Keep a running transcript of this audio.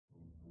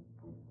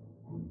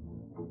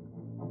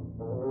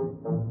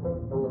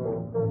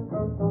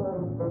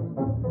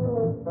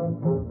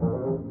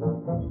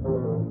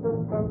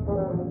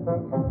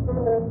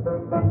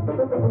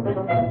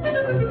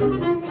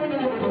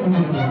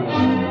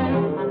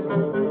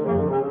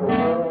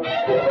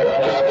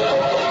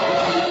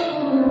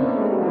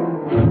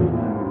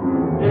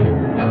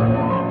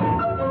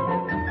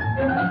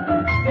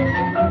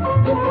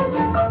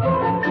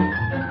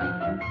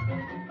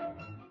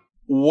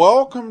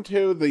welcome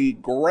to the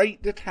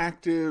Great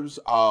Detectives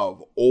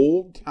of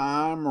Old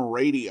Time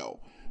Radio.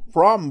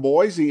 From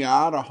Boise,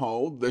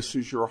 Idaho, this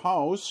is your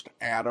host,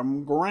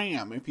 Adam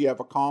Graham. If you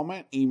have a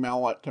comment,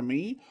 email it to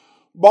me,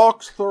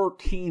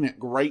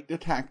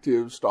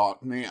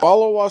 box13@greatdetectives.net.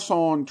 Follow us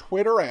on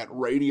Twitter at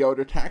Radio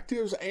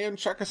Detectives and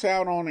check us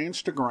out on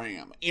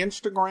Instagram,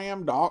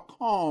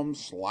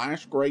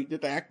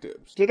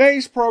 instagram.com/greatdetectives.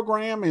 Today's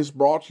program is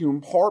brought to you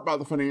in part by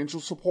the financial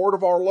support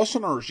of our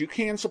listeners. You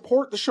can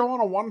support the show on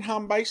a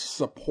one-time basis,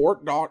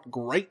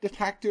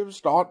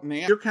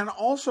 support.greatdetectives.net. You can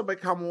also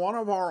become one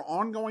of our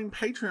ongoing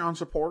Patreon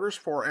supporters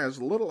for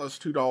as little as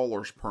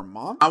 $2 per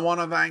month. I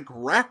want to thank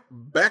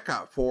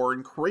Rebecca for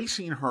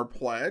increasing her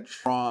pledge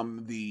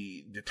from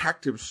the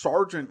detective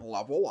sergeant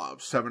level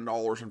of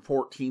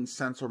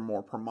 $7.14 or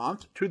more per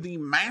month to the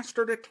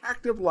master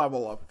detective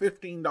level of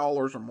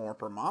 $15 or more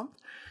per month.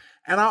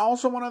 And I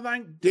also want to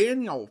thank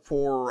Daniel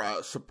for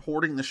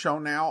supporting the show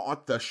now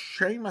at the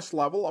Seamus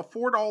level of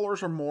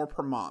 $4 or more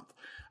per month.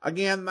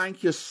 Again,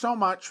 thank you so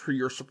much for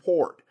your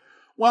support.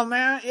 Well,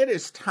 now it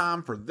is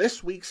time for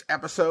this week's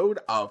episode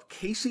of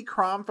Casey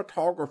Crime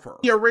Photographer.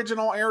 The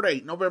original air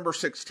date, November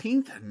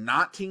 16th,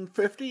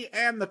 1950,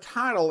 and the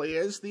title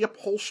is The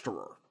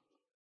Upholsterer.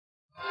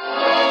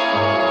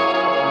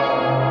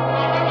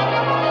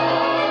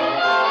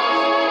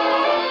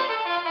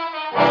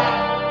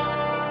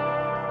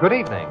 Good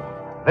evening.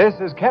 This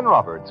is Ken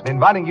Roberts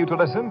inviting you to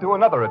listen to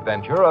another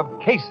adventure of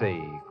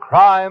Casey,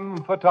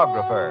 Crime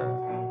Photographer.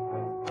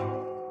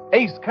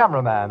 Ace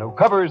cameraman who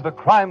covers the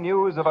crime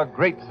news of a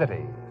great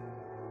city.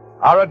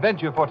 Our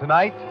adventure for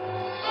tonight,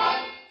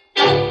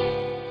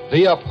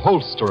 The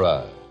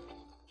Upholsterer.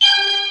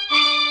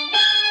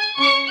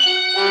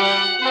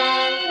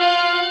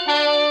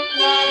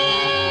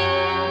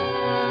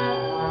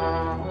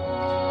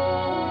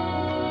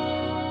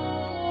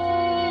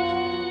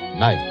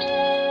 Night.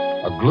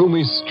 A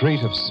gloomy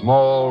street of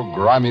small,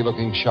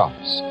 grimy-looking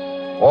shops,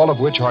 all of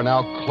which are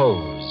now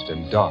closed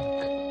and dark.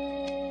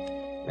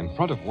 In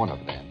front of one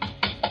of them,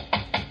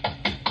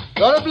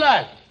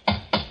 Goldblatt!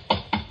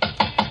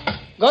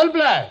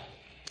 Goldblatt!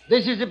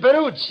 This is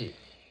Perucci.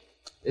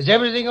 Is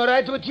everything all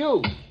right with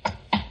you?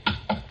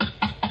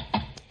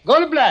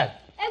 Goldblatt!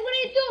 Hey, what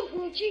are you doing,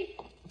 Perucci?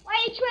 Why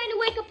are you trying to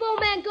wake up old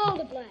man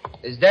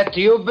Goldblatt? Is that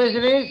your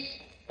business?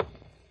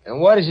 And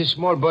what is a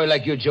small boy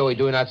like you, Joey,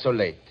 doing out so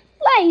late?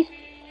 Late?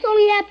 It's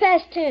only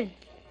 10:30.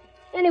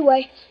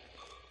 Anyway,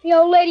 the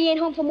old lady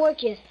ain't home from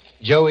work yet.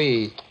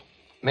 Joey,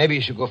 maybe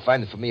you should go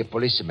find for me a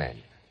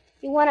policeman.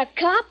 You want a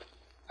cop?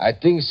 I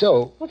think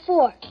so. What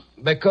for?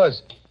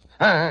 Because...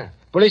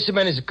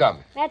 policeman is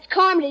coming. That's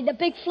Carmody, the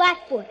big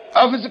flatfoot.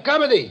 Officer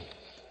Carmody!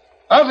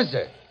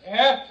 Officer!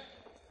 Yeah?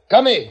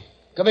 Come here.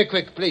 Come here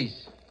quick,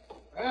 please.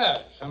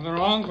 Something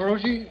wrong,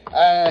 Perucci?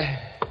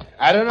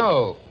 I don't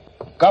know.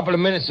 A couple of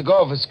minutes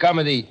ago, Officer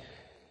Carmody,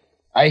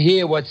 I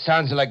hear what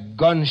sounds like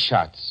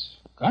gunshots.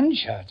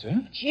 Gunshots,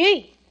 huh?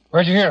 Gee.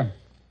 Where'd you hear them?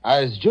 I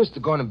was just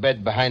going to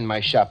bed behind my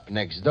shop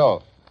next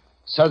door.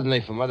 Suddenly,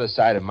 from the other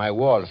side of my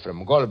wall,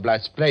 from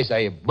Goldblatt's place,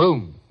 I hear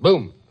boom,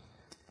 boom.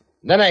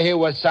 Then I hear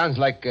what sounds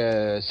like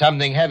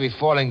something heavy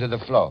falling to the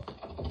floor.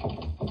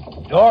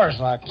 Door's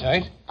locked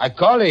tight. I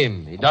call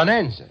him. He don't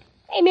answer.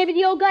 Hey, maybe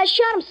the old guy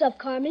shot himself,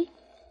 Carmody.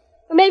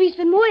 Or maybe he's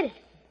been murdered.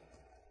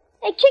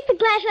 Hey, kick the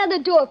glass out of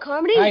the door,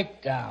 Carmody.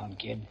 Pipe down,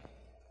 kid.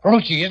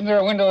 Perucci, isn't there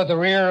a window at the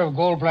rear of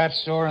Goldblatt's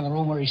store in the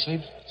room where he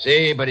sleeps?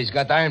 See, but he's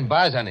got iron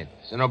bars on it,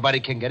 so nobody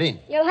can get in.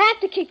 You'll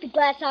have to kick the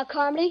glass out,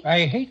 Carmody.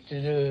 I hate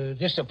to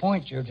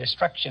disappoint your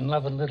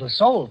destruction-loving little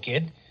soul,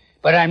 kid,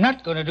 but I'm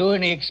not going to do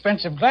any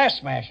expensive glass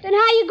smashing. Then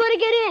how are you going to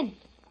get in?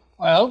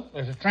 Well,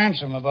 there's a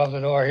transom above the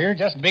door here,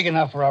 just big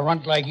enough for a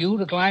runt like you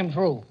to climb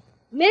through.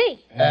 Me?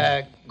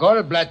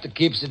 Goldblatt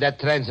keeps that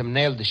transom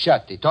nailed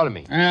shut. He told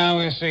me. Now,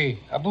 we'll see.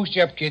 I'll boost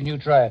you up, kid, and you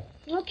try it.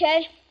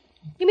 Okay.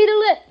 Give me the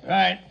lift.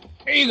 Right.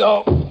 Here you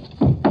go.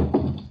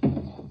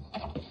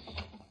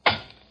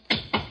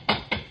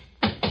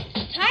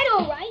 Tight,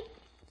 all right.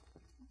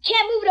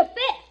 Can't move it a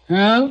bit.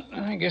 Well,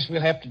 I guess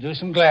we'll have to do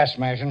some glass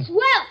smashing.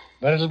 Swell.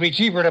 But it'll be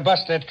cheaper to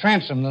bust that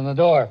transom than the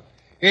door.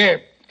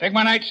 Here, take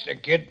my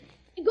nightstick, kid.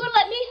 You gonna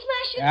let me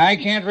smash it? I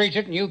can't reach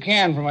it, and you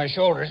can from my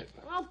shoulders.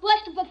 I'll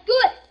bust it for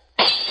good.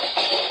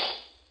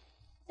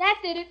 That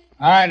did it.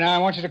 All right, now I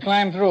want you to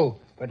climb through.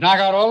 But knock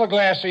out all the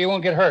glass so you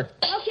won't get hurt.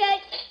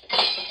 Okay.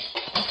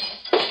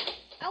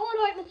 I won't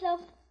hurt myself.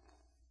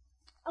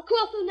 I'll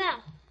crawl through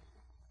now.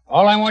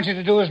 All I want you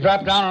to do is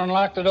drop down and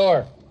unlock the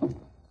door. Hey,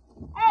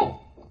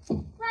 flash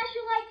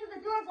your light through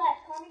the door glass,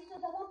 Carmody, so I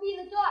won't be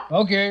in the dark.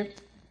 Okay.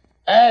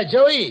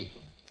 Joey,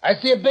 I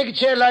see a big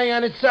chair lying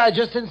on its side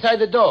just inside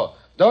the door.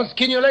 Don't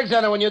skin your legs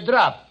on it when you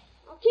drop.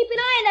 I'll keep an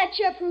eye on that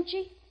chair,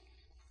 Perucci.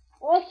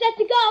 All set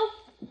to go.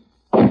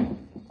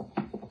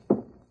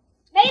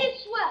 Made it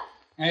swell.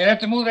 Now, you have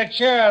to move that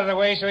chair out of the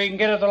way so you can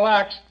get at the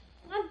locks.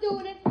 I'm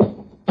doing it.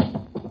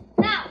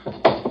 Now.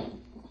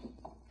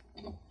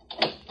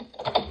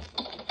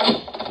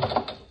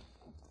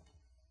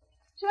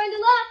 Turn the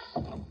locks.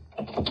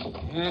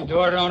 The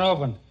door don't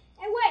open.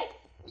 Hey, wait.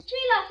 There's 3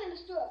 locks in the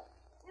store.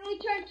 You only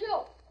turn 2.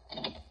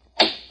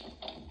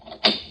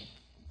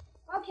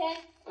 Okay.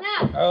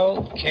 Now.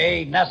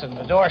 Okay, nothing.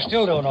 The door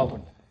still don't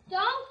open.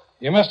 Don't?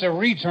 You must have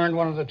returned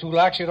one of the 2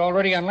 locks you'd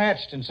already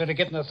unlatched instead of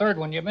getting the 3rd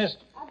one you missed.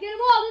 I'll get them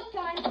all this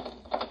time.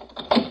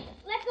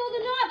 Let go of the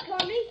knob,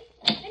 Carmy.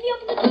 Let me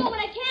open the door when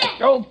I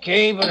can.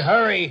 Okay, but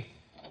hurry.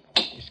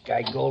 This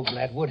guy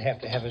Goldblatt would have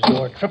to have his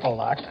door triple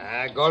locked.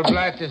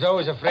 Goldblatt is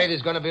always afraid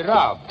he's going to be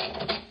robbed.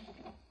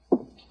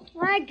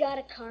 I got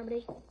it,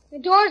 Carmody. The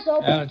door's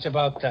open. Well, it's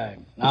about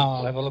time. Now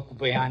I'll have a look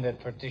behind that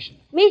partition.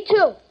 Me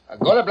too.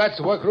 Goldblatt's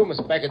workroom is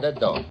back at that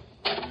door.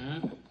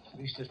 At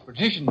least this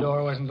partition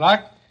door wasn't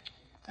locked.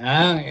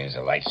 Here's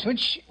a light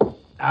switch.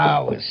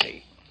 Now we'll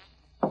see.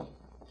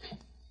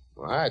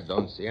 Well, I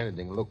don't see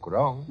anything look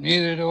wrong.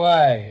 Neither do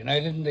I, and I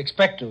didn't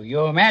expect to.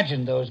 You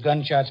imagined those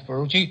gunshots,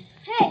 Ferrucci.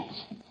 Hey,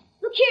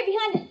 look here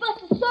behind this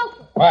busted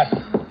sofa. What?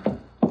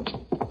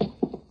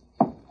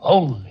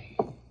 Holy.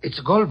 It's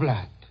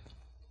Goldblatt.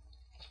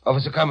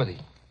 Officer Comedy.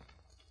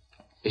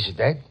 Is he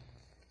dead?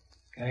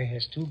 Guy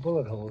has 2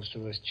 bullet holes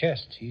through his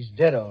chest. He's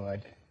dead, all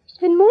right. He's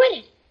been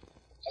murdered.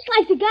 Just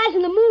like the guys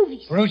in the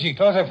movies. Ferrucci,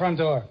 close that front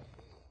door.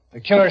 The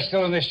killer's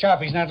still in this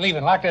shop. He's not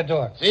leaving. Lock that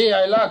door. See,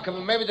 I lock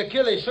him. Maybe the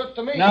killer shook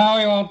to me. No,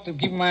 he won't. I'm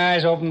keeping my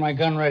eyes open, my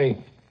gun ready.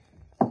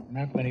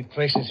 Not many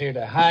places here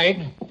to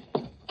hide.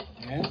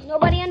 Yeah?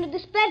 Nobody under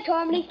this bed,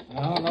 Carmody.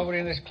 No, nobody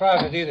in this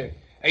closet either.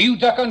 Hey, you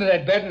duck under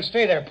that bed and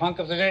stay there, punk,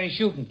 if there's any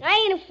shooting.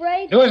 I ain't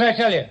afraid. Do as I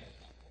tell you.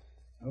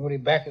 Nobody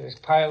back of this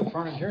pile of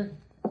furniture.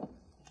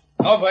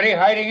 Nobody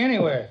hiding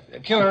anywhere.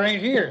 The killer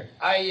ain't here.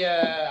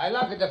 I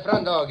lock at the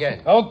front door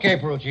again. Okay,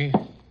 Perucci.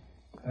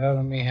 Well,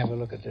 let me have a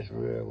look at this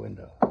rear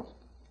window.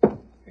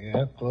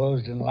 Yeah,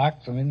 closed and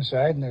locked from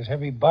inside, and there's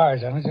heavy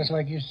bars on it, just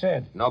like you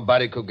said.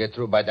 Nobody could get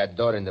through by that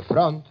door in the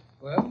front.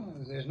 Well,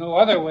 there's no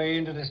other way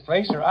into this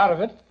place or out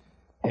of it.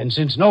 And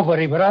since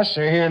nobody but us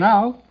are here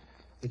now,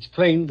 it's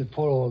plain that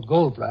poor old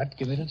Goldblatt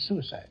committed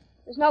suicide.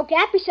 There's no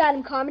gap beside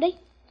him, Carmody.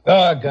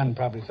 Oh, a gun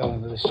probably fell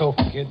into the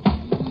sofa, kid.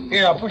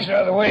 Here, I'll push it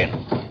out of the way.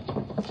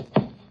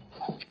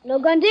 No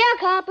gun there,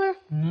 Copper.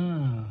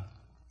 No.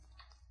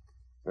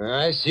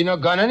 I see no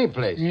gun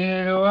anyplace.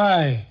 Neither do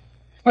I.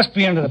 Must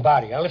be under the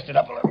body. I'll lift it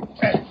up a little.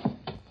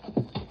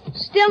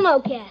 Still no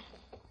gap.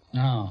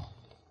 No.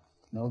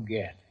 No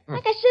gap.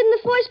 Like I said in the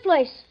first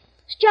place,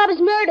 this job is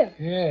murder.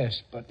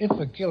 Yes, but if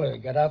the killer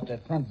got out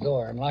that front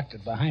door and locked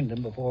it behind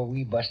him before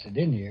we busted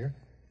in here,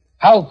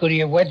 how could he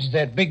have wedged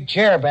that big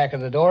chair back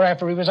of the door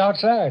after he was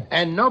outside?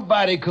 And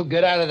nobody could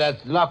get out of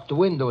that locked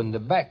window in the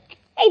back.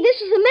 Hey,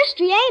 this is a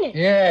mystery, ain't it?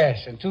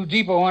 Yes, and too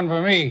deep a one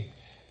for me.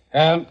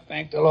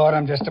 Thank the Lord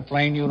I'm just a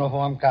plain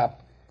uniform cop.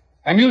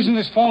 I'm using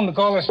this phone to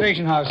call the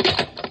station house.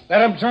 Let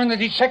them turn the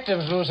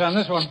detectives loose on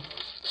this one.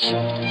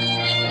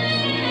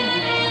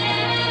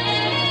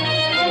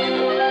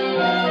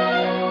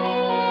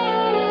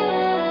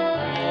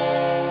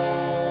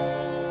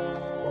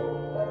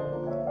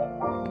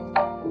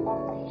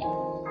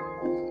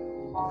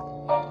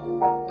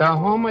 The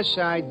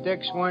homicide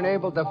dicks weren't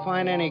able to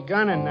find any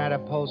gun in that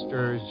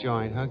upholsterer's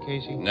joint, huh,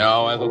 Casey?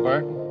 No,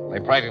 Ethelbert. They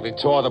practically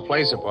tore the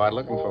place apart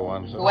looking for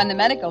one. So. When the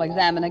medical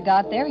examiner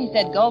got there, he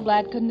said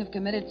Goldblatt couldn't have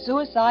committed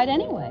suicide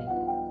anyway.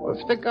 Well,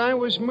 if the guy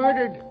was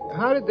murdered,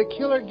 how did the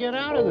killer get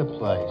out of the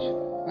place?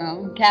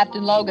 Well,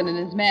 Captain Logan and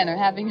his men are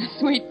having a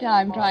sweet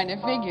time trying to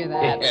figure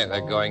that. Yeah,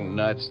 they're going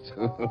nuts,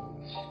 too.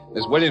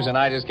 Miss Williams and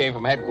I just came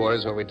from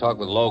headquarters where we talked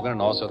with Logan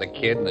and also the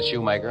kid and the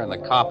shoemaker and the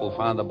cop who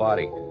found the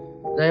body.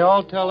 They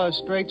all tell a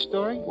straight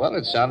story? Well,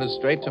 it sounded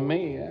straight to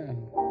me, yeah.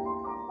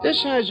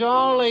 This has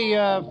all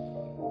the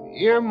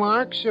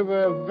earmarks of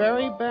a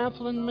very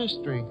baffling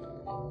mystery.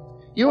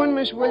 You and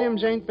Miss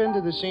Williams ain't been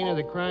to the scene of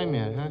the crime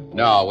yet, huh?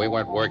 No, we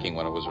weren't working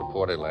when it was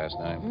reported last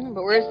night.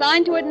 But we're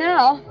assigned to it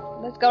now.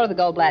 Let's go to the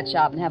Goldblatt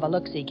shop and have a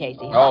look-see,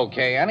 Casey.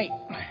 Okay, Annie.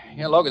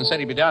 Yeah, Logan said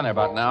he'd be down there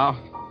about now.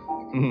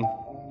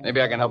 Maybe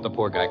I can help the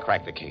poor guy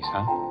crack the case,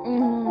 huh?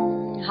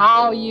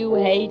 How you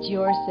hate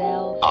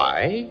yourself.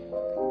 I?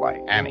 Why,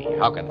 Annie,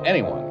 how can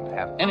anyone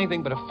have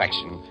anything but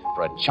affection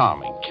for a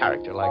charming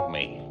character like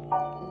me?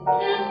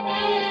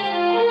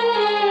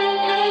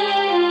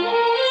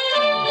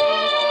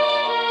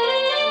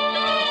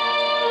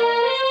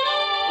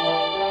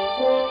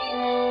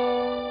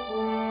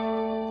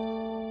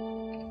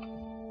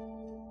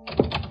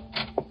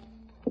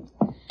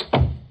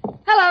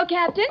 Hello,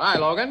 Captain. Hi,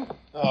 Logan.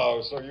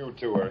 Oh, so you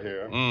two are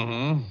here.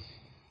 Mm-hmm.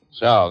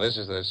 So, this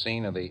is the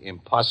scene of the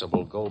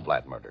impossible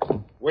Goldblatt murder.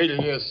 Wait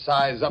till you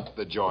size up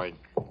the joint,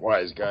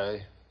 wise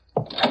guy.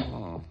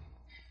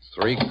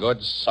 3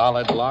 good,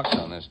 solid locks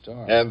on this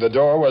door. And the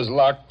door was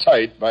locked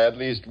tight by at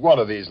least one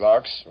of these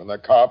locks when the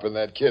cop and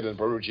that kid and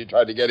Perucci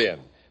tried to get in.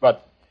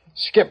 But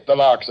skip the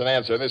locks and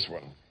answer this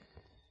one.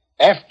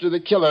 After the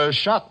killer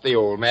shot the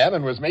old man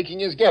and was making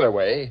his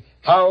getaway,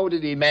 how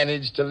did he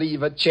manage to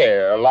leave a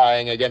chair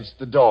lying against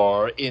the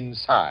door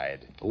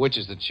inside? Which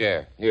is the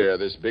chair? Here,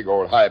 this big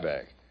old high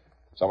back.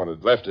 Someone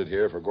had left it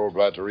here for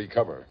Goldblatt to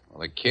recover.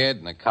 Well, the kid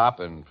and the cop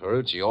and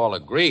Ferrucci all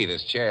agree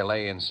this chair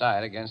lay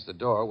inside against the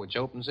door, which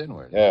opens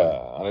inward. Yeah,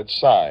 on its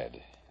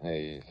side.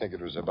 They think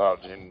it was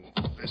about in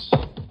this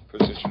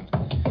position.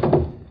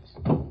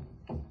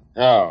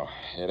 No,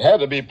 it had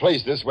to be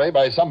placed this way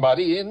by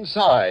somebody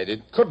inside.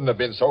 It couldn't have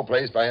been so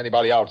placed by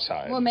anybody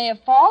outside. Well, it may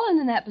have fallen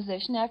in that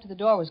position after the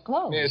door was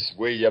closed. Miss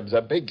Williams,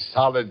 a big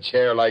solid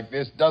chair like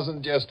this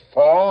doesn't just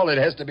fall. It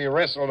has to be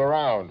wrestled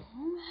around.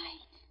 All right.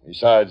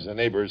 Besides, the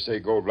neighbors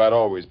say Goldblatt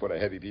always put a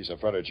heavy piece of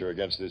furniture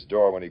against this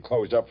door when he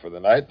closed up for the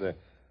night. The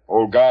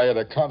old guy had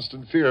a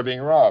constant fear of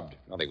being robbed.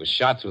 Well, he was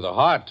shot through the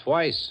heart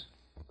twice.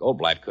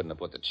 Goldblatt couldn't have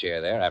put the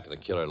chair there after the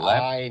killer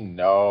left. I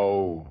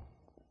know.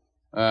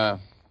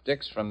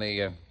 Dix from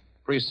the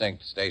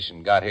precinct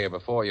station got here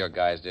before your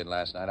guys did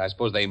last night. I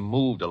suppose they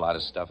moved a lot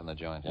of stuff in the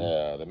joint.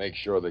 Yeah, to make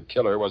sure the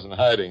killer wasn't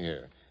hiding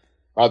here.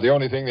 About the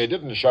only thing they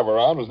didn't shove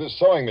around was this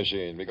sewing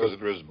machine because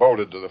it was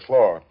bolted to the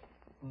floor.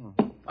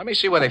 Let me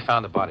see where they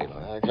found the body,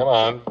 Lloyd. Come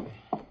on.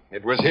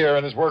 It was here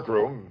in his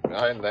workroom,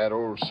 behind that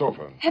old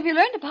sofa. Have you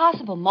learned a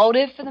possible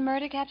motive for the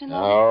murder, Captain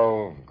Logan?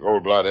 No,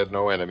 Goldblatt had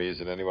no enemies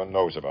that anyone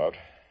knows about.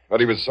 But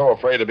he was so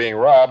afraid of being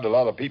robbed, a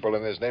lot of people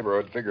in this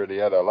neighborhood figured he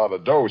had a lot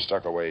of dough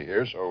stuck away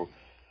here, so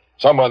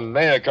someone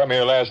may have come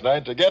here last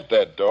night to get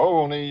that dough,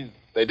 only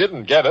they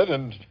didn't get it,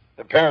 and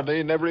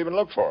apparently never even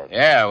looked for it.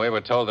 Yeah, we were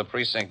told the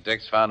precinct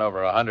Dix found over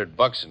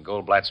 $100 in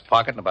Goldblatt's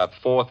pocket and about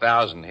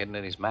 $4,000 hidden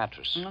in his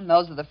mattress. Well,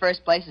 those are the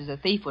first places a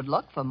thief would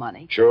look for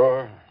money.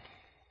 Sure.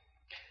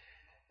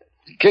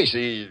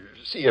 Casey,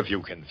 see if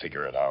you can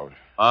figure it out.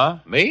 Huh?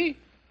 Me?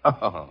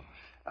 Oh,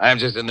 I'm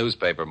just a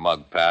newspaper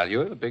mug, pal.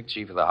 You're the big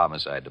chief of the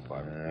homicide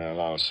department. Well,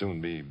 I'll soon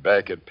be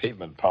back at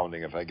pavement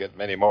pounding if I get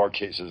many more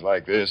cases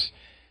like this.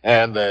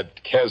 And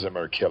that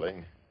Casimir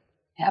killing.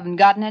 Haven't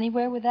gotten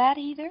anywhere with that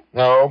either?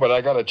 No, but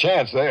I got a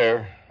chance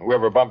there.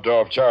 Whoever bumped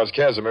off Charles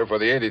Casimir for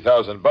the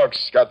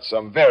 $80,000 got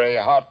some very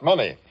hot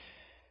money.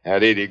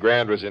 That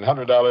 $80,000 was in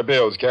 $100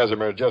 bills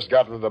Casimir had just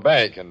gotten from the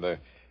bank, and the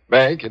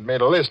bank had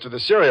made a list of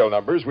the serial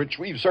numbers, which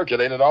we've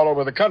circulated all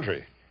over the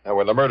country. Now,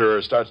 when the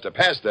murderer starts to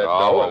pass that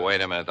dough... well,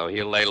 wait a minute, though.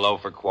 He'll lay low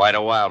for quite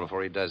a while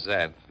before he does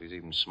that. If he's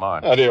even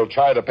smart. And he'll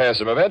try to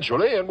pass him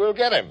eventually, and we'll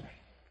get him.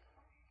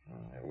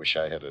 I wish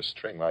I had a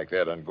string like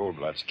that on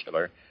Goldblatt's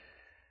killer.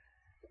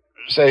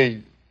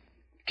 Say,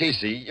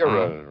 Casey, you're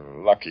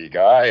a lucky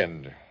guy,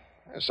 and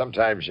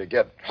sometimes you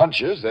get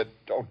hunches that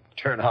don't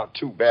turn out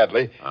too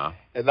badly.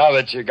 And now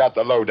that you got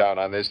the lowdown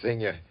on this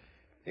thing,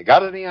 you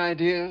got any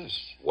ideas?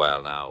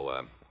 Well,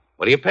 now,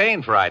 what are you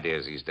paying for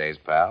ideas these days,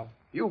 pal?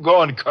 You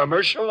going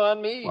commercial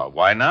on me? Well,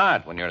 why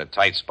not? When you're in a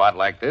tight spot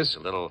like this, a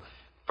little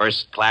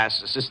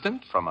first-class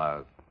assistant from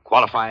a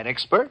qualified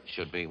expert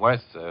should be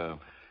worth,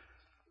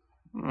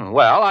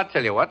 Well, I'll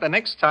tell you what. The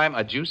next time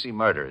a juicy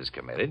murder is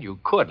committed,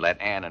 you could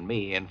let Ann and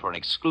me in for an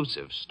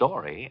exclusive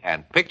story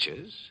and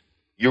pictures.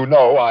 You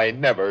know I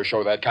never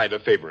show that kind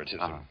of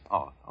favoritism.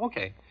 Oh,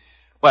 okay.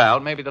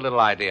 Well, maybe the little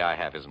idea I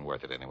have isn't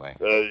worth it anyway.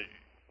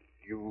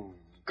 You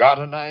got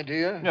an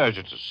idea? No, it's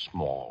just a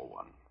small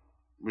one.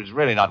 It's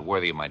really not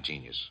worthy of my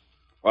genius.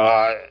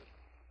 Well,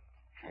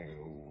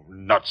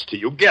 nuts to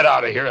you. Get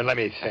out of here and let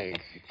me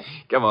think.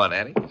 Come on,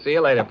 Annie. See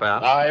you later,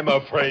 pal. I'm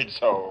afraid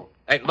so.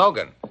 Hey,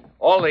 Logan,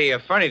 all the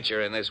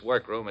furniture in this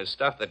workroom is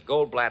stuff that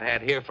Goldblatt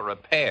had here for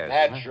repairs.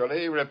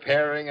 Naturally,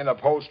 repairing and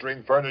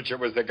upholstering furniture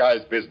was the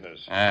guy's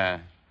business.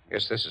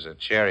 Guess this is a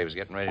chair he was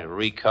getting ready to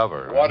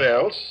recover. What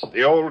else?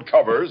 The old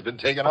cover's been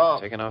taken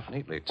off. Taken off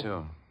neatly,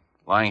 too.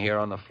 Lying here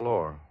on the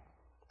floor.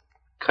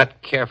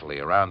 Cut carefully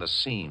around the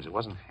seams. It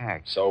wasn't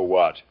hacked. So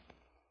what?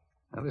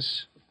 Now,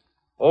 this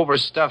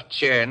overstuffed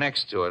chair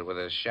next to it with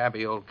a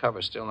shabby old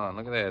cover still on.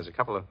 Look at that. There's a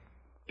couple of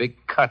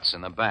big cuts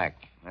in the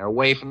back. They're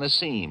away from the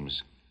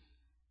seams.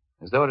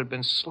 As though it had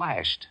been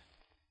slashed.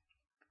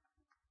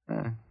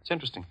 It's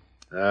interesting.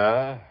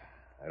 I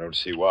don't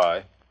see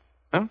why.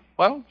 Huh?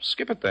 Well,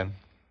 skip it then.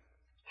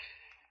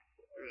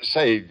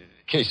 Say,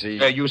 Casey...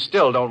 you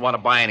still don't want to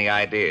buy any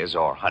ideas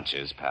or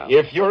hunches, pal.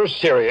 If you're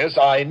serious,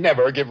 I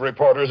never give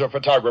reporters or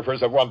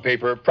photographers of one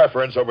paper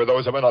preference over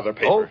those of another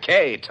paper.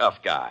 Okay,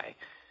 tough guy.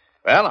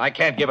 Well, I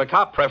can't give a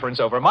cop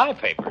preference over my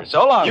paper.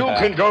 So long, You pal.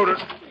 can go to...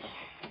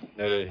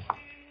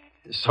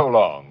 so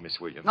long, Miss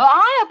Williams. Well,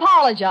 I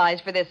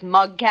apologize for this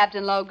mug,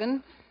 Captain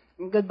Logan.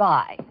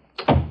 Goodbye.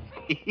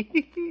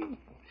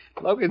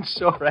 Logan's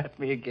sore at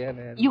me again,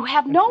 Annie. You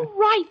have no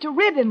right to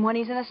rib him when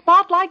he's in a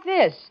spot like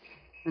this.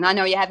 And I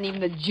know you haven't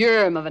even the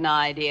germ of an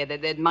idea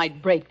that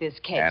might break this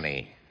case.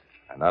 Annie,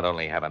 I not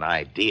only have an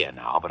idea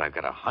now, but I've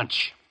got a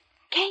hunch.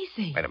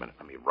 Casey. Wait a minute.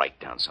 Let me write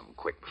down something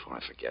quick before I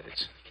forget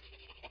it.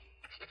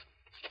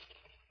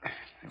 There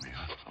we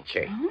are.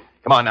 Okay.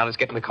 Come on, now, let's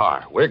get in the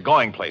car. We're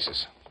going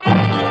places.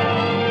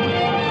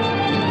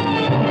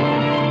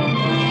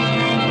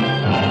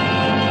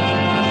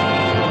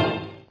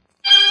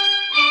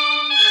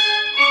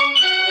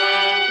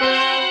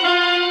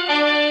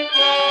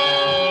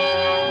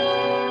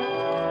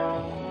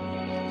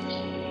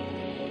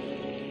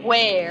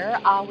 Where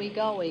are we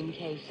going,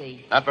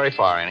 Casey? Not very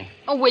far, Annie.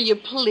 Oh, will you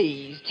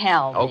please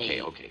tell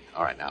me? Okay.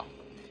 All right, now.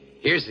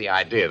 Here's the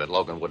idea that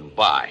Logan wouldn't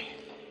buy.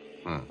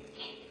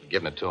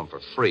 Giving it to him for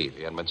free if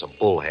he hadn't been so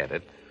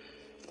bullheaded.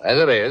 As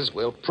it is,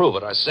 we'll prove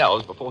it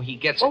ourselves before he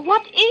gets it. Well,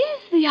 what is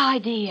the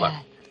idea?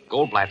 Well,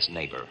 Goldblatt's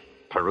neighbor,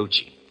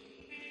 Perucci.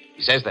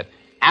 He says that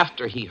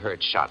after he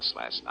heard shots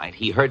last night,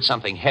 he heard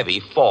something heavy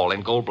fall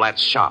in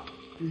Goldblatt's shop.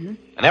 Mm-hmm.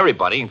 And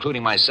everybody,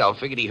 including myself,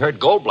 figured he heard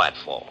Goldblatt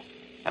fall.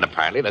 And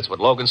apparently that's what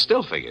Logan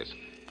still figures.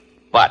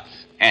 But,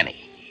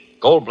 Annie,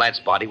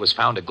 Goldblatt's body was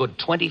found a good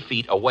 20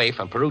 feet away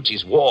from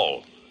Perucci's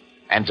wall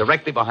and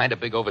directly behind a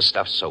big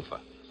overstuffed sofa.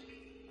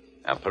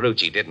 Now,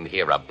 Perucci didn't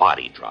hear a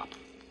body drop.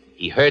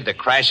 He heard the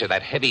crash of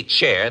that heavy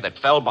chair that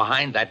fell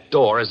behind that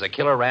door as the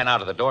killer ran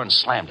out of the door and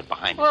slammed it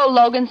behind him. Well,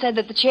 Logan said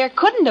that the chair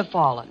couldn't have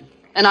fallen.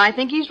 And I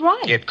think he's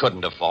right. It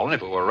couldn't have fallen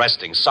if it were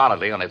resting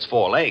solidly on its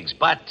four legs,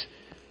 but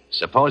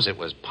suppose it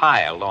was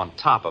piled on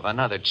top of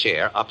another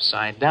chair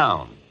upside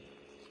down.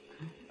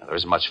 Now, there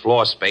isn't much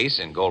floor space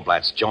in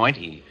Goldblatt's joint.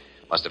 He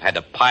must have had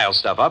to pile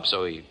stuff up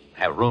so he'd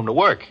have room to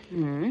work.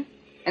 Mm-hmm.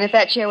 And if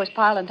that chair was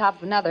piled on top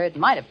of another, it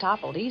might have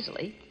toppled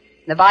easily.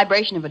 The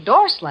vibration of a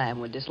door slam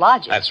would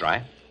dislodge it. That's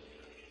right.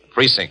 The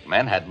precinct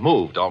men had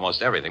moved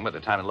almost everything by the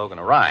time Logan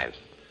arrived.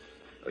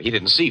 He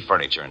didn't see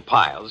furniture in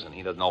piles, and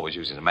he doesn't always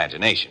use his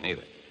imagination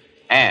either.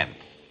 And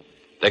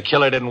the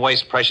killer didn't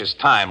waste precious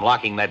time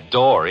locking that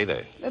door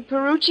either. But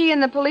Perucci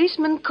and the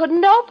policeman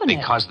couldn't open it.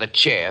 Because the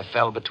chair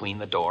fell between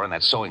the door and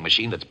that sewing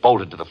machine that's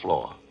bolted to the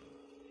floor.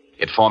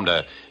 It formed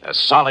a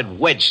solid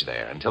wedge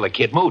there until the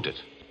kid moved it.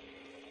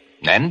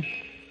 Then,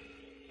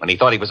 when he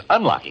thought he was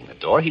unlocking the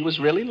door, he was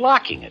really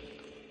locking it.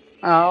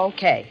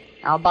 Okay.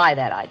 I'll buy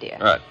that idea.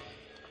 Right.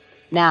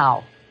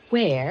 Now,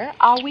 where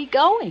are we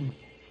going?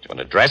 Do you want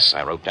an address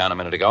I wrote down a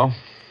minute ago?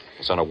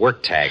 It's on a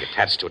work tag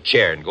attached to a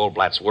chair in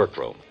Goldblatt's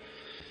workroom.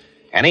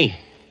 Annie,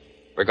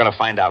 we're going to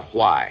find out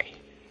why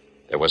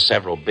there were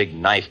several big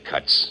knife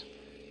cuts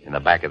in the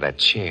back of that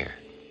chair.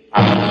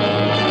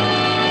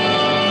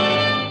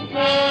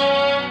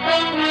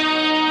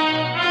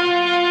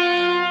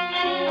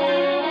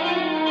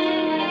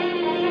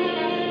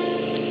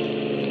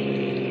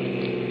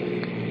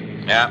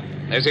 Yeah,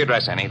 there's the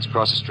address, Annie. It's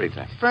across the street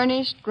there.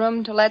 Furnished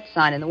room to let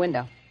sign in the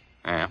window.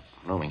 Yeah,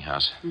 rooming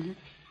house. Mm-hmm.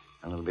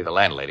 And it'll be the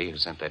landlady who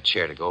sent that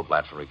chair to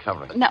Goldblatt for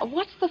recovery. Now,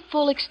 what's the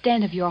full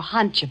extent of your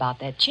hunch about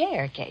that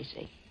chair,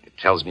 Casey? It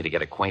tells me to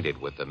get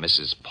acquainted with the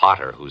Mrs.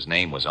 Potter whose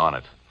name was on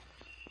it.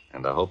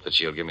 And I hope that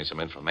she'll give me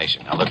some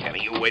information. Now, look,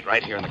 Annie, you wait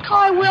right here in the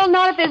car. I will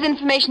not. If there's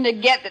information to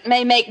get that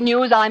may make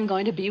news, I'm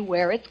going to be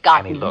where it's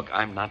gotten. Annie, look,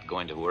 I'm not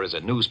going to her as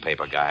a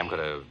newspaper guy. I'm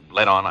going to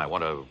let on I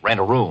want to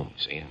rent a room,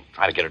 see, and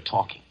try to get her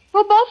talking.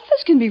 Well, both of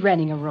us can be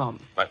renting a room.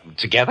 But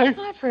together?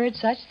 I've heard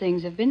such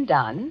things have been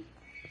done.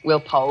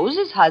 We'll pose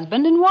as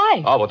husband and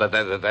wife. Oh, well,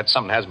 that's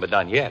something that hasn't been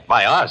done yet.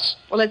 By us.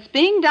 Well, it's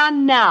being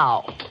done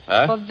now.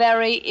 Huh? For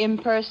very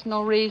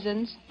impersonal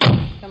reasons.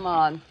 Come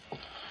on.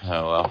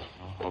 Oh, well,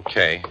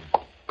 okay.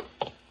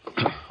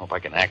 Hope I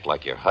can act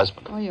like your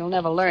husband. Well, you'll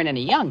never learn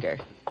any younger.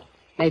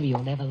 Maybe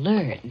you'll never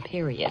learn,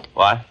 period.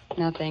 What?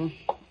 Nothing.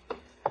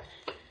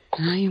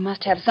 Oh, you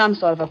must have some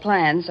sort of a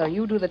plan, so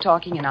you do the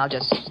talking and I'll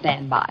just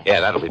stand by. Yeah,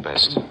 that'll be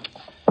best.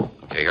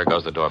 Okay, here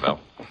goes the doorbell.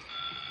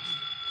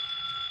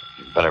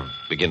 You better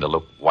begin to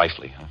look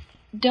wifely, huh?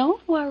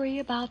 Don't worry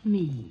about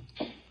me.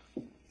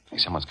 Hey,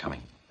 someone's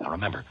coming. Now,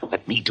 remember,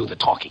 let me do the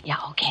talking. Yeah,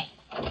 okay.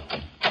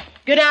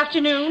 Good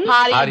afternoon.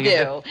 How do you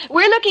do?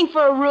 We're looking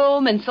for a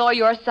room and saw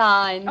your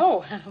sign.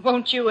 Oh,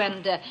 won't you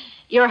and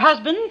your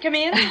husband come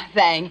in?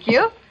 Thank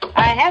you.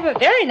 I have a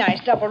very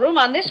nice double room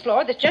on this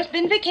floor that's just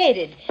been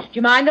vacated. Do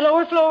you mind the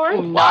lower floor?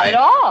 Not at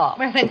all.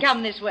 Well, then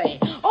come this way.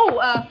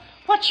 Oh,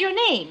 what's your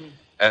name?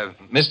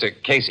 Mr.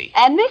 Casey.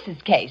 And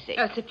Mrs. Casey.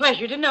 Oh, it's a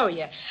pleasure to know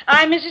you.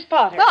 I'm Mrs.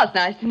 Potter. Well, it's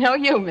nice to know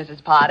you,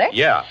 Mrs. Potter.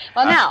 Yeah.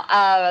 Well,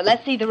 now,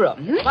 let's see the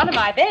room. One of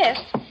my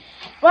best.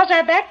 Was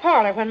our back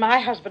parlor when my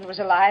husband was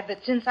alive, but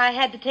since I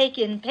had to take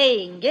in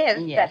paying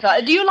guests... Yes.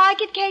 Do you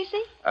like it,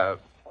 Casey?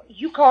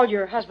 You call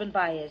your husband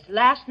by his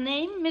last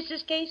name,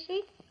 Mrs.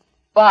 Casey?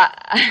 Why,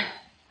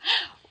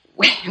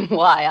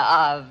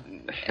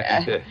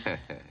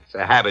 It's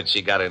a habit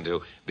she got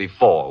into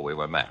before we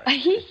were married.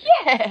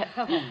 yeah.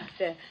 Oh, it's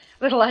a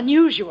little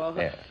unusual.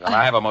 Yes. Well,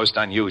 I have a most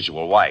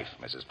unusual wife,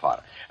 Mrs.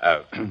 Potter.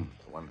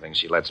 One thing,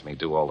 she lets me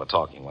do all the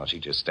talking while she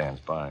just stands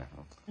by.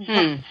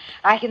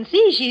 I can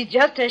see she's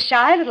just a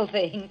shy little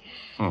thing.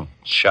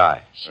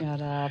 Shy.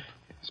 Shut up.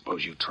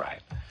 Suppose you try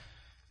it.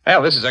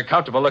 Well, this is a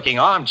comfortable-looking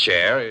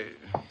armchair.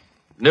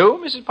 New,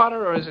 Mrs.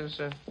 Potter, or is this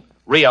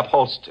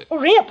reupholstered? Oh,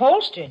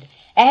 reupholstered.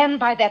 And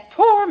by that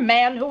poor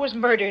man who was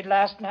murdered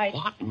last night.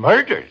 What?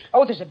 Murdered?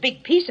 Oh, there's a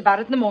big piece about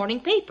it in the morning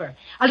paper.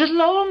 A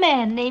little old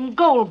man named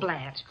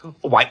Goldblatt.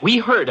 Why, we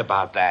heard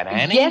about that,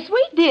 Annie. Yes,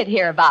 we did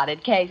hear about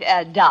it, Casey,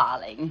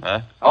 darling.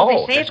 Huh?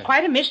 Oh, they say it's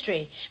quite a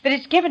mystery, but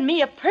it's given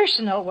me a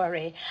personal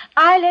worry.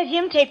 I let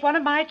him take one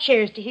of my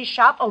chairs to his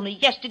shop only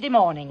yesterday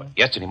morning.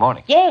 Yesterday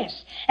morning?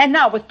 Yes, and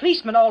now with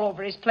policemen all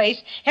over his place,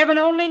 heaven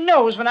only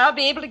knows when I'll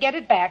be able to get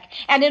it back,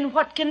 and in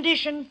what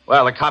condition.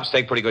 Well, the cops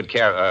take pretty good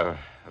care of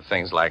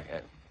things like...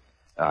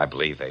 I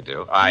believe they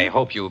do. I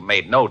hope you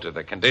made note of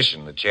the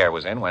condition the chair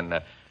was in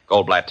when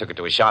Goldblatt took it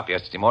to his shop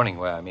yesterday morning.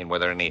 Well, I mean, were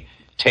there any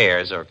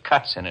tears or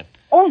cuts in it.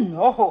 Oh,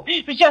 no.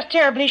 It was just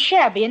terribly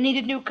shabby and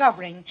needed new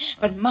covering.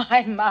 But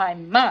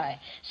my.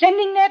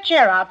 Sending that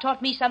chair out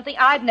taught me something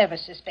I'd never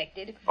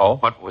suspected. Oh,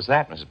 what was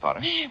that, Mrs.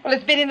 Potter? Well,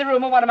 it's been in the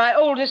room of one of my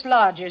oldest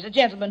lodgers, a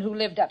gentleman who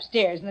lived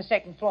upstairs in the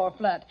second floor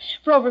front,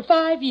 for over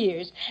 5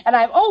 years. And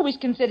I've always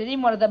considered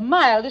him one of the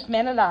mildest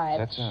men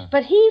alive.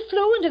 But he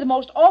flew into the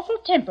most awful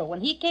temper when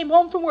he came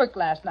home from work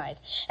last night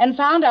and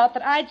found out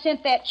that I'd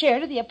sent that chair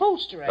to the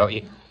upholsterer. Oh,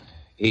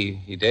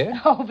 He did?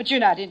 Oh, but you're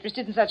not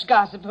interested in such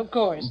gossip, of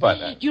course.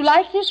 But, Do you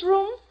like this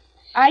room?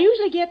 I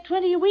usually get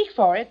 $20 a week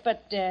for it,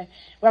 but,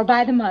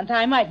 by the month,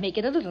 I might make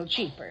it a little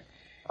cheaper.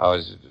 Oh,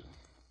 it's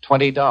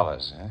 $20,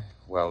 huh?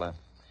 Well,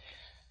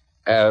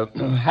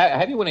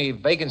 have you any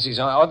vacancies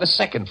on the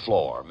second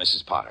floor,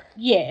 Mrs. Potter?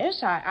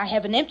 Yes, I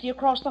have an empty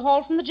across the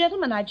hall from the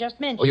gentleman I just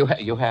mentioned. Oh,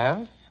 you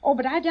have? Oh,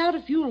 but I doubt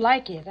if you'll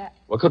like it.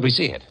 Well, could we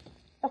see it?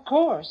 Of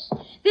course.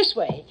 This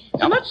way.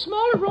 It's a much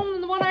smaller room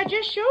than the one I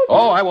just showed you.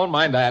 Oh, I won't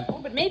mind that. Oh,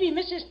 but maybe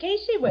Mrs.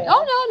 Casey will.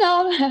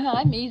 Oh, no.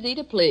 I'm easy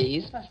to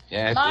please.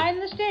 Yes.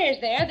 Mind the stairs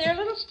there. They're a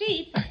little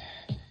steep.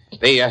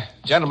 The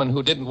gentleman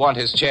who didn't want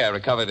his chair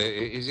recovered,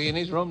 is he in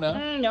his room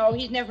now? No,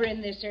 he's never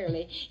in this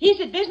early. He's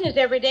at business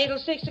every day till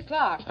 6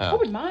 o'clock. Oh.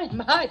 But my,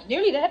 it's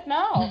nearly that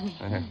now.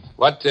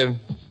 What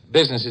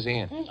business is he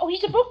in? Oh,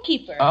 he's a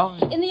bookkeeper. Oh.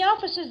 In the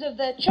offices of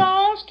the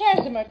Charles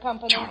Casimir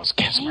Company. Charles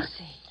Casimir?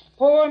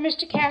 Poor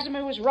Mr.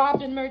 Casimir was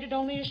robbed and murdered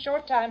only a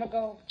short time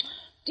ago.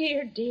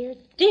 Dear,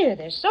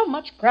 there's so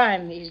much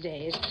crime these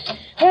days.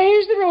 Well,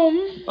 here's the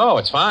room. Oh,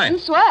 it's fine.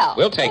 Swell.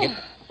 We'll take it.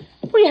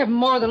 We haven't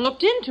more than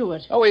looked into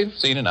it. Oh, we've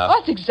seen enough. Well,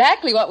 that's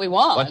exactly what we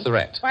want. What's the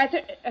rent? Why,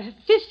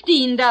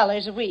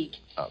 $15 a week.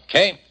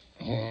 Okay.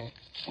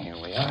 Here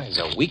we are. It's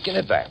a week in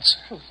advance.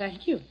 Oh,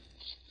 thank you.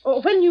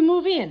 Oh, when you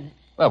move in?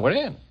 Well, we're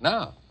in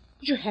now.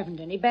 But you haven't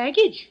any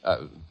baggage.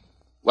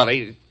 Well,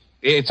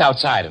 it's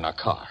outside in our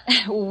car.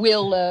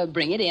 We'll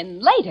bring it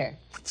in later.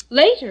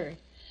 Later?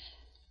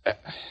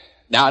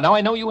 Now,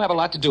 I know you have a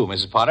lot to do,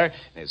 Mrs. Potter.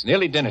 It's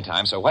nearly dinner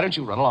time, so why don't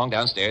you run along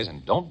downstairs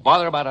and don't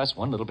bother about us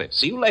one little bit.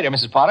 See you later,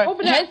 Mrs. Potter. Oh,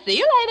 but See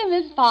you later,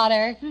 Miss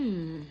Potter.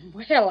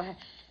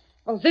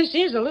 Well, this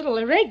is a little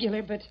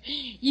irregular, but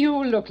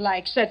you look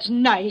like such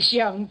nice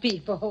young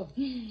people.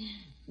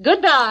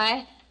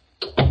 Goodbye.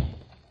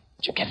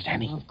 Did you get it,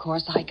 Annie? Of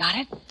course I got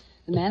it.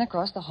 The man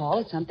across the hall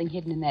had something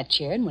hidden in that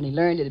chair, and when he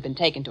learned it had been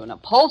taken to an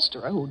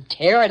upholsterer who'd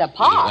tear it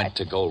apart... He went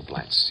to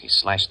Goldblatt's. He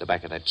slashed the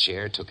back of that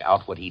chair, took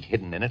out what he'd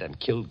hidden in it, and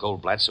killed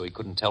Goldblatt so he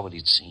couldn't tell what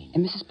he'd seen.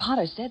 And Mrs.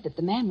 Potter said that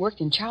the man worked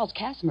in Charles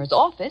Casimir's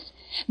office.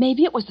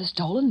 Maybe it was the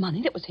stolen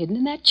money that was hidden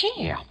in that chair.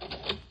 Yeah.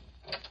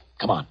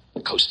 Come on.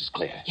 The coast is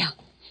clear. Yeah.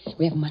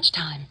 We haven't much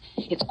time.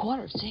 It's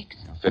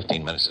 5:45.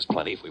 15 minutes is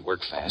plenty if we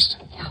work fast.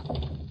 Yeah.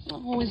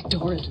 Oh, his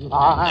door is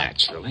locked.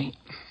 Naturally.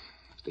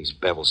 These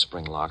bevel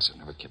spring locks have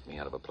never kept me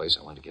out of a place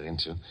I wanted to get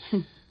into.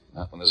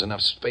 Not when there's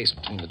enough space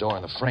between the door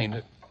and the frame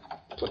to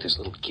put this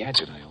little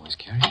gadget I always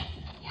carry.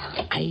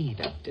 Yeah. Hey,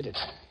 that did it.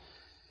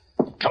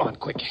 Come on,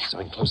 quick, so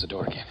I can close the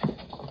door again.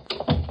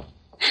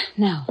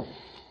 Now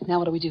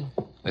what do we do?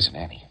 Listen,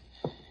 Annie.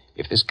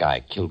 If this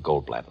guy killed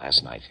Goldblatt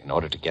last night in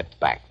order to get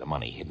back the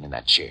money hidden in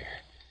that chair,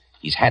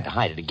 he's had to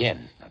hide it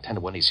again. Now, 10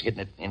 to 1, he's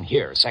hidden it in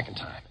here a second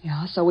time.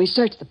 Yeah, so we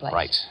search the place.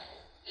 Right.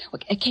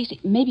 Well, Casey,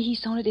 maybe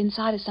he's sewn it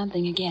inside of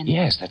something again.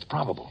 Yes, that's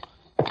probable.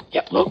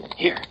 Yep, look,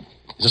 here.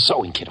 There's a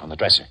sewing kit on the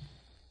dresser.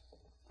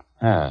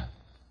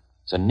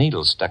 It's a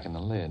needle stuck in the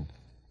lid.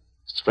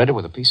 It's threaded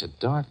with a piece of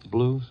dark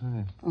blue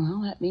thread.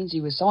 Well, that means he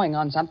was sewing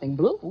on something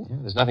blue. Yeah,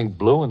 there's nothing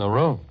blue in the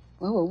room.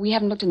 Well, we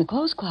haven't looked in the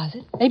clothes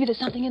closet. Maybe there's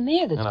something in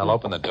there that's... Then I'll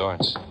open the door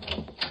and...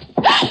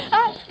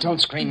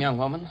 Don't scream, young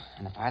woman.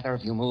 And if either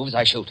of you moves,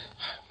 I shoot.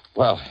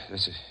 Well,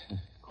 this is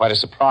quite a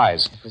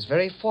surprise. It was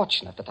very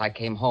fortunate that I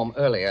came home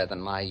earlier than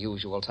my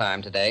usual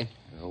time today.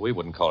 We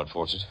wouldn't call it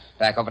fortunate.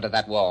 Back over to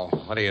that wall.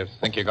 What do you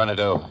think you're going to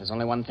do? There's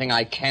only one thing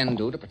I can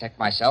do to protect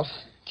myself.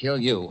 Kill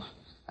you.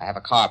 I have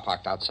a car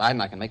parked outside,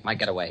 and I can make my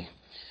getaway.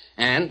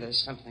 And there's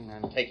something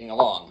I'm taking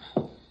along.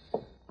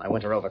 My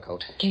winter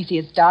overcoat. Casey,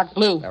 it's dark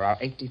blue. There are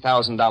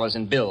 $80,000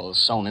 in bills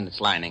sewn in its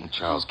lining.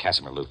 Charles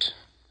Casimir loot.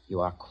 You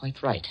are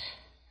quite right.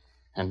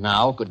 And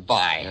now,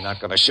 goodbye. You're not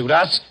going to shoot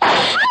us?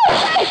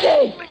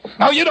 Casey!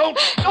 No, you don't.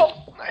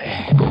 Oh.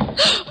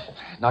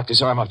 Knocked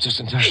his arm up just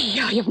in time.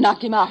 Yeah, you've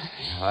knocked him out.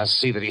 Let's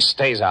see that he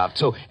stays out,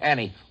 too.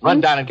 Annie,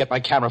 run down and get my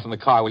camera from the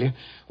car, will you?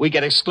 We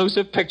get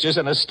exclusive pictures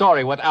and a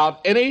story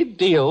without any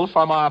deal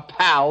from our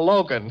pal,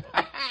 Logan.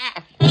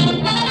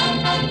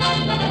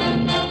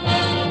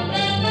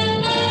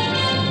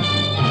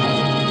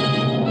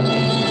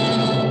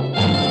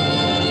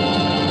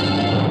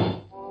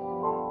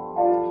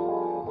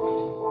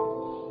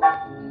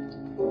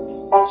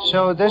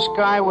 So this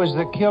guy was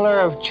the killer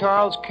of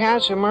Charles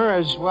Casimir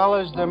as well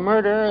as the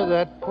murderer of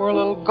that poor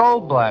little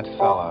Goldblatt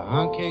fella,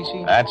 huh,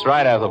 Casey? That's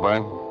right,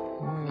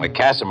 Ethelburn. The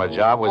Casimir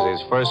job was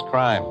his first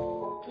crime.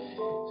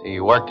 See, he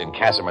worked in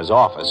Casimir's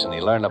office, and he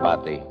learned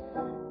about the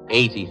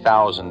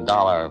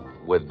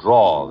 $80,000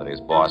 withdrawal that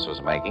his boss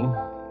was making.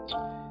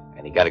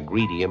 And he got a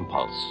greedy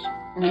impulse.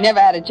 He never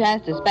had a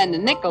chance to spend a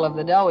nickel of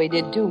the dough he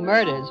did 2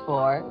 murders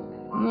for.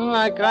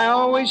 Like I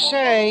always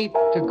say,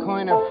 to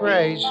coin a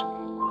phrase,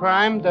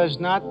 crime does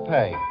not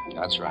pay.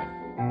 That's right.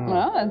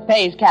 Well, it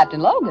pays Captain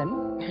Logan.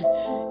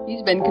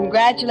 He's been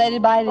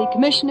congratulated by the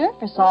commissioner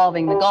for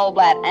solving the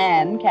Goldblatt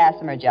and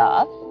Casimir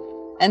jobs,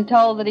 and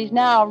told that he's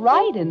now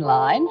right in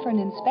line for an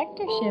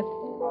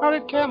inspectorship. How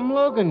did Captain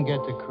Logan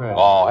get the credit?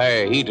 Oh,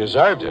 hey, he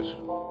deserved it.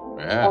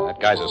 Yeah, that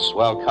guy's a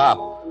swell cop.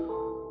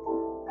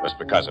 Just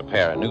because a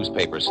pair of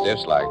newspaper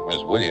stiffs like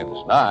Miss Williams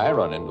and I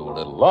run into a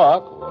little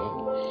luck.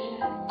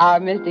 Our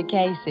Mr.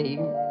 Casey,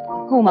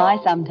 whom I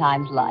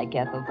sometimes like,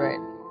 Ethelbert,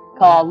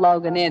 called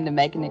Logan in to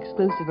make an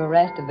exclusive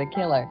arrest of the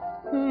killer.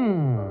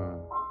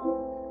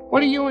 What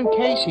do you and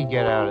Casey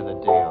get out of the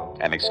deal?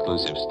 An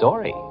exclusive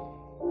story,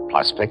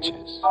 plus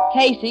pictures.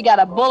 Casey got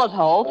a bullet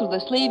hole through the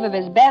sleeve of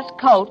his best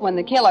coat when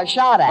the killer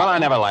shot at him. Well, I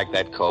never liked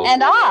that coat.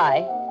 And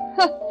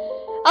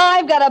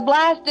I've got a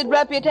blasted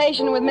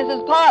reputation with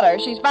Mrs. Potter.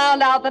 She's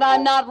found out that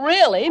I'm not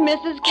really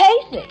Mrs.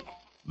 Casey.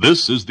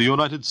 This is the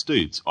United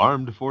States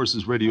Armed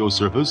Forces Radio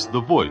Service,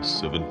 the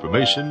voice of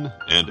information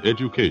and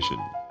education.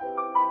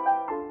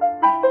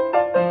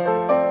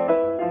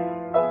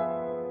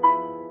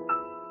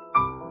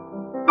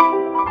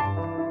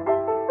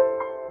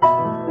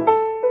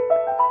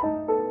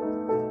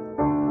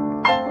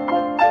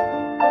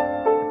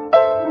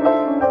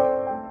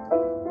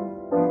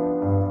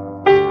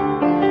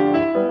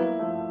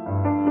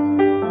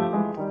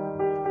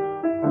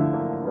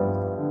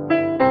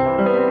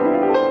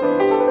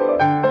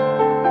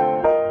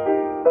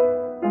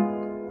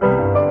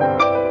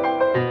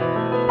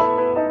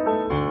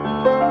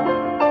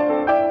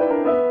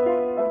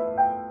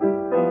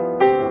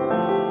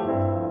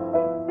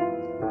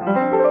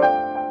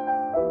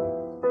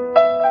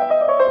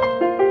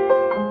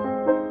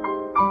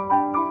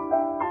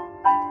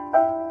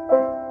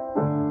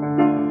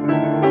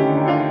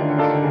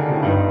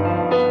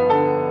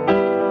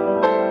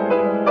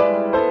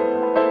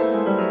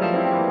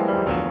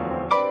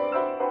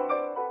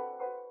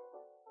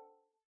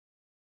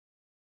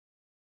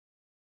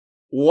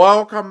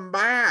 Welcome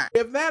back.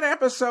 If that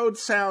episode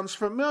sounds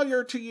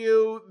familiar to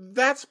you,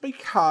 that's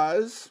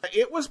because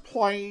it was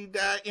played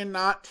in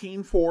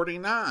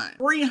 1949.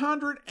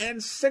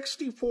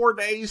 364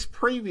 days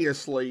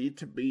previously,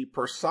 to be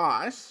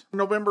precise.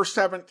 November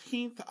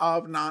 17th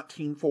of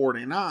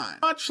 1949.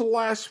 Much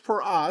less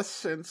for us,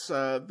 since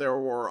there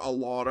were a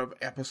lot of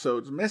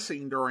episodes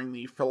missing during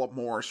the Philip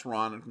Morris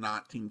run of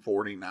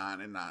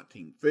 1949 and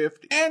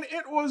 1950. And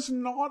it was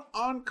not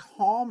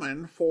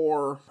uncommon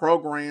for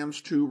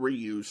programs to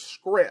reuse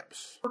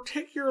scripts,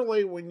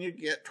 particularly when you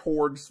get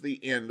towards the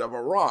end of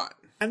a run.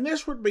 And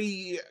this would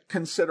be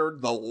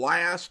considered the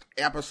last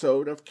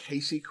episode of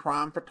Casey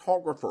Crime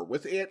Photographer,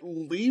 with it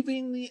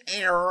leaving the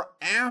air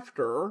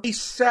after a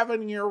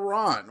 7-year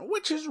run,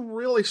 which is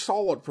really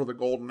solid for the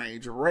golden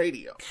age of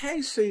radio.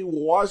 Casey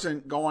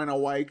wasn't going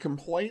away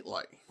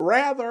completely.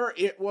 Rather,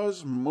 it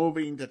was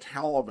moving to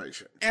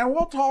television. And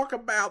we'll talk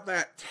about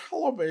that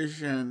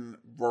television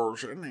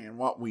version and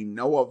what we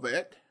know of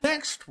it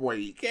next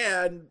week.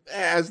 And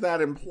as that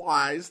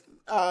implies,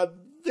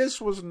 this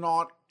was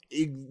not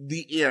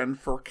the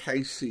end for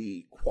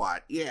Casey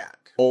quite yet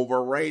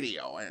over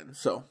radio, and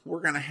so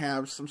we're going to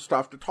have some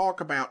stuff to talk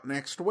about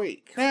next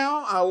week.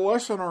 Now,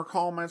 listener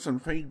comments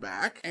and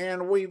feedback,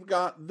 and we've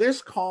got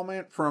this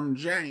comment from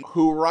Jane,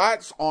 who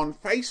writes on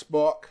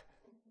Facebook,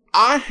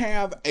 I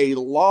have a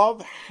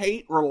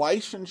love-hate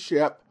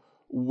relationship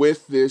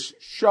with this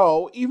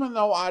show, even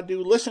though I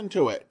do listen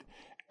to it.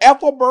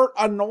 Ethelbert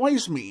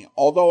annoys me,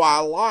 although I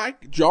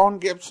like John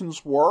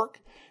Gibson's work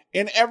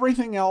in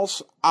everything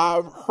else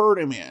I've heard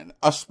him in,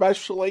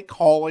 especially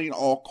Calling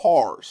All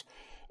Cars.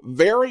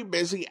 Very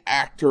busy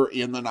actor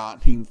in the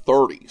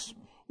 1930s.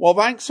 Well,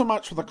 thanks so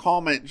much for the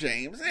comment,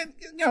 James. And,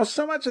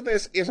 so much of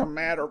this is a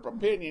matter of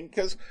opinion,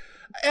 because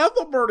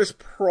Ethelbert is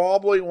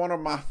probably one of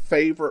my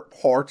favorite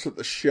parts of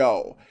the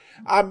show.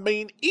 I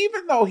mean,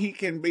 even though he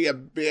can be a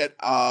bit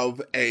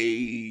of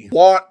a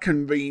plot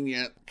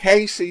convenient,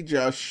 Casey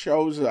just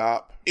shows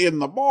up in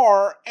the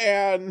bar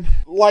and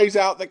lays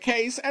out the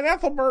case, and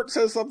Ethelbert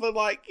says something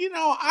like,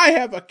 I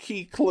have a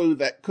key clue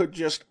that could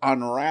just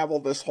unravel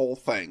this whole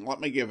thing. Let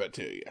me give it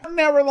to you.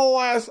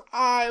 Nevertheless,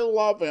 I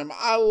love him.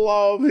 I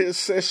love his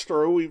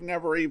sister, who we've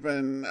never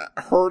even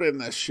heard in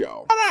this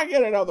show. And I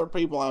get it, other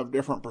people have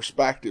different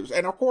perspectives.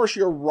 And of course,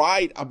 you're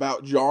right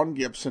about John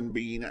Gibson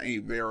being a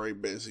very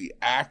busy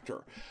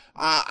actor.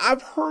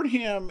 I've heard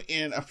him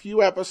in a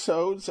few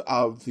episodes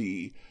of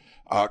the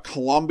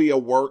Columbia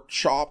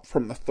Workshop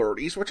from the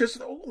 30s, which is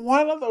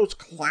one of those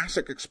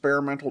classic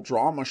experimental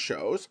drama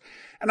shows.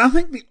 And I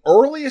think the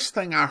earliest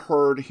thing I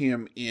heard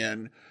him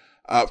in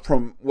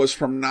was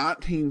from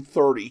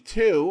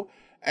 1932,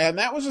 and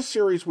that was a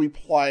series we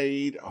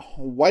played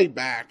way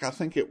back. I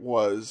think it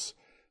was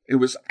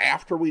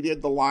after we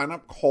did the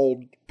lineup,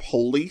 called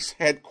Police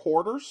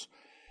Headquarters.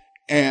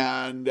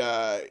 And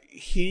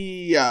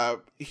he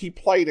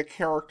played a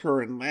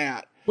character in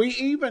that. We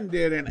even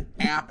did an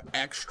app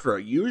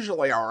extra.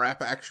 Usually our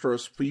app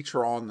extras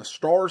feature on the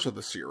stars of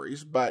the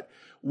series, but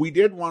we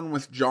did one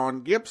with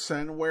John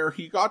Gibson where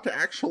he got to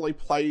actually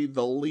play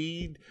the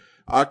lead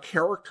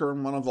character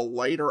in one of the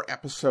later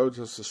episodes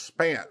of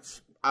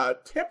Suspense.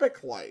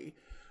 Typically,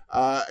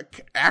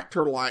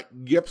 actor like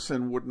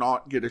Gibson would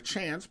not get a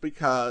chance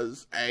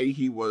because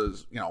he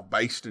was,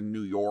 based in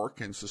New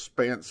York, and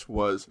Suspense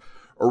was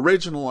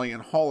originally in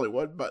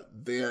Hollywood, but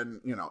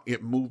then,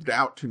 it moved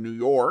out to New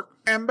York,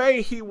 and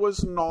he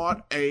was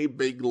not a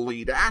big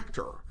lead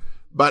actor.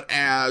 But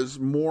as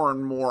more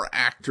and more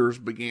actors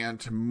began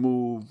to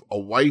move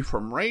away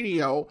from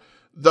radio,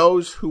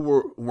 those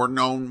who were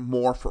known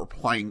more for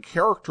playing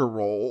character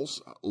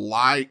roles,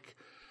 like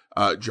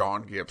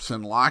John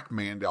Gibson, like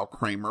Mandel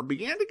Kramer,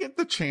 began to get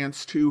the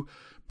chance to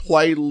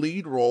play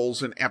lead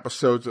roles in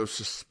episodes of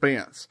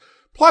Suspense.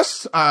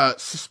 Plus,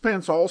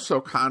 Suspense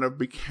also kind of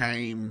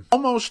became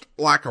almost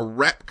like a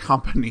rep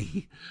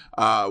company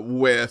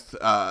with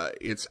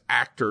its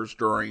actors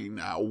during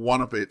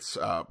one of its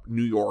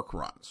New York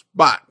runs.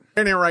 But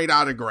at any rate,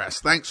 I digress.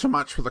 Thanks so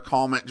much for the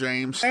comment,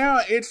 James. Now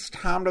it's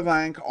time to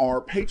thank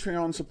our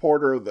Patreon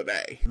supporter of the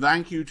day.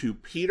 Thank you to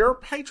Peter,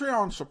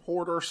 Patreon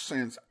supporter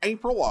since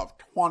April of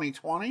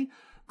 2020,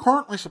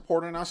 currently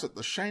supporting us at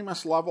the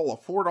Seamus level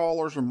of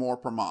 $4 or more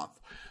per month.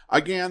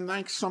 Again,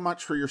 thanks so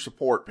much for your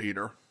support,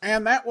 Peter.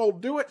 And that will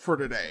do it for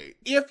today.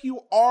 If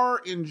you are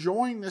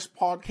enjoying this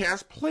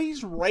podcast,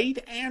 please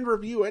rate and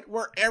review it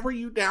wherever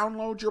you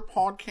download your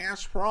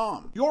podcast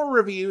from. Your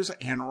reviews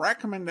and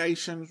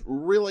recommendations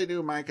really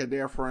do make a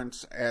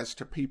difference as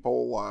to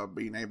people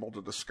being able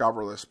to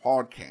discover this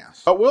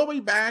podcast. But we'll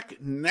be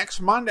back next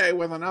Monday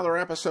with another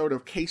episode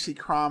of Casey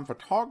Crime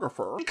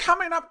Photographer.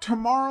 Coming up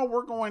tomorrow,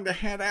 we're going to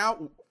head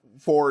out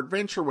for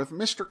adventure with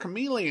Mr.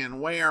 Chameleon,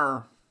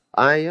 where...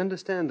 I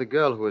understand the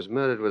girl who was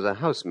murdered was a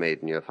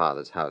housemaid in your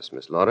father's house,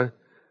 Miss Lauder.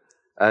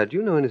 Do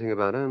you know anything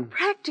about her?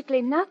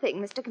 Practically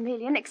nothing, Mr.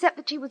 Chameleon, except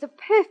that she was a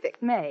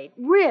perfect maid,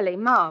 really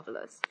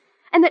marvelous,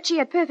 and that she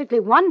had perfectly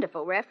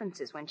wonderful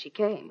references when she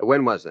came.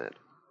 When was that?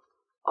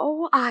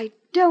 Oh, I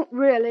don't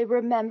really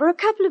remember. A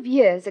couple of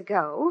years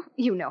ago.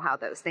 You know how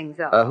those things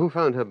are. Who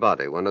found her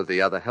body? One of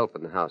the other help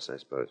in the house, I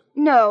suppose.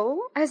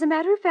 No, as a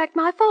matter of fact,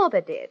 my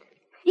father did.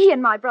 He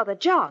and my brother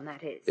John,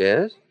 that is.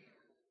 Yes?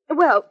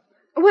 Well,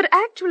 what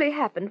actually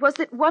happened was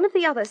that one of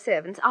the other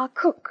servants, our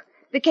cook,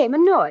 became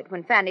annoyed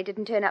when Fanny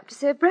didn't turn up to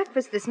serve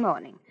breakfast this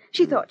morning.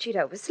 She thought she'd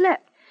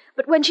overslept.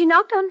 But when she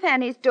knocked on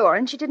Fanny's door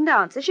and she didn't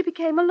answer, she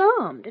became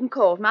alarmed and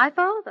called my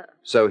father.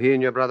 So he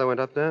and your brother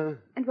went up there?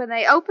 And when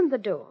they opened the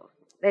door,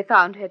 they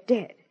found her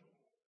dead.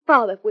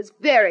 Father was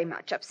very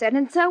much upset,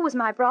 and so was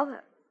my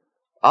brother.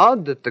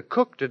 Odd that the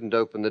cook didn't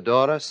open the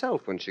door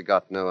herself when she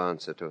got no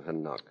answer to her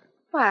knock.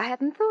 Why, I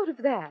hadn't thought of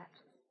that.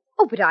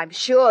 Oh, but I'm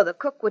sure the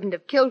cook wouldn't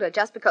have killed her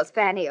just because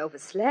Fanny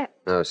overslept.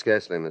 No,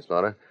 scarcely, Miss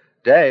Lauder.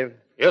 Dave.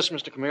 Yes,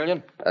 Mr.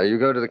 Chameleon? You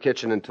go to the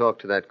kitchen and talk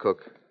to that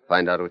cook.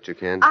 Find out what you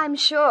can. I'm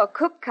sure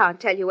Cook can't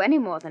tell you any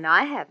more than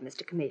I have,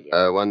 Mr.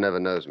 Chameleon. One never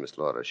knows, Miss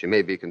Lauder. She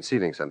may be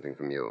concealing something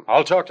from you.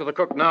 I'll talk to the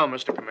cook now,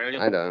 Mr.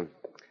 Chameleon. I know.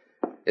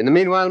 In the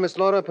meanwhile, Miss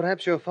Lauder,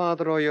 perhaps your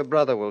father or your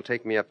brother will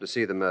take me up to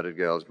see the murdered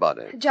girl's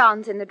body.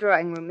 John's in the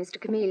drawing room, Mr.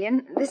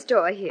 Chameleon. This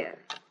door here.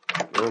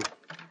 Oh.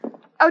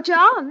 Oh,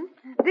 John,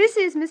 this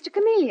is Mr.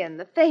 Chameleon,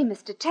 the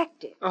famous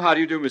detective. Oh, how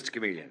do you do, Mr.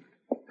 Chameleon?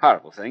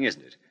 Horrible thing,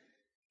 isn't it?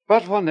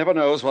 But one never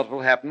knows what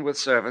will happen with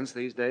servants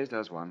these days,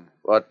 does one?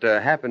 What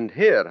happened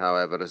here,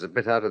 however, is a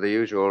bit out of the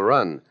usual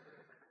run.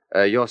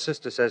 Your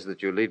sister says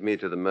that you lead me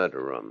to the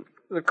murder room.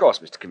 Of course,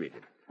 Mr.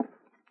 Chameleon.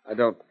 I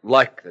don't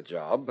like the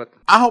job, but...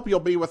 I hope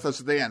you'll be with us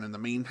then. In the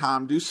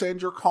meantime, do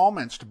send your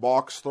comments to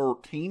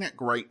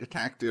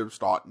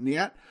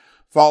box13@greatdetectives.net.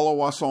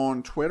 Follow us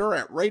on Twitter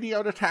at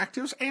Radio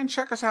Detectives and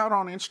check us out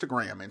on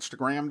Instagram,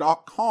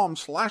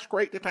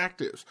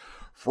 instagram.com/greatdetectives.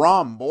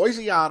 From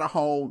Boise,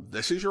 Idaho,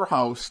 this is your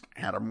host,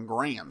 Adam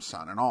Graham,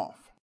 signing off.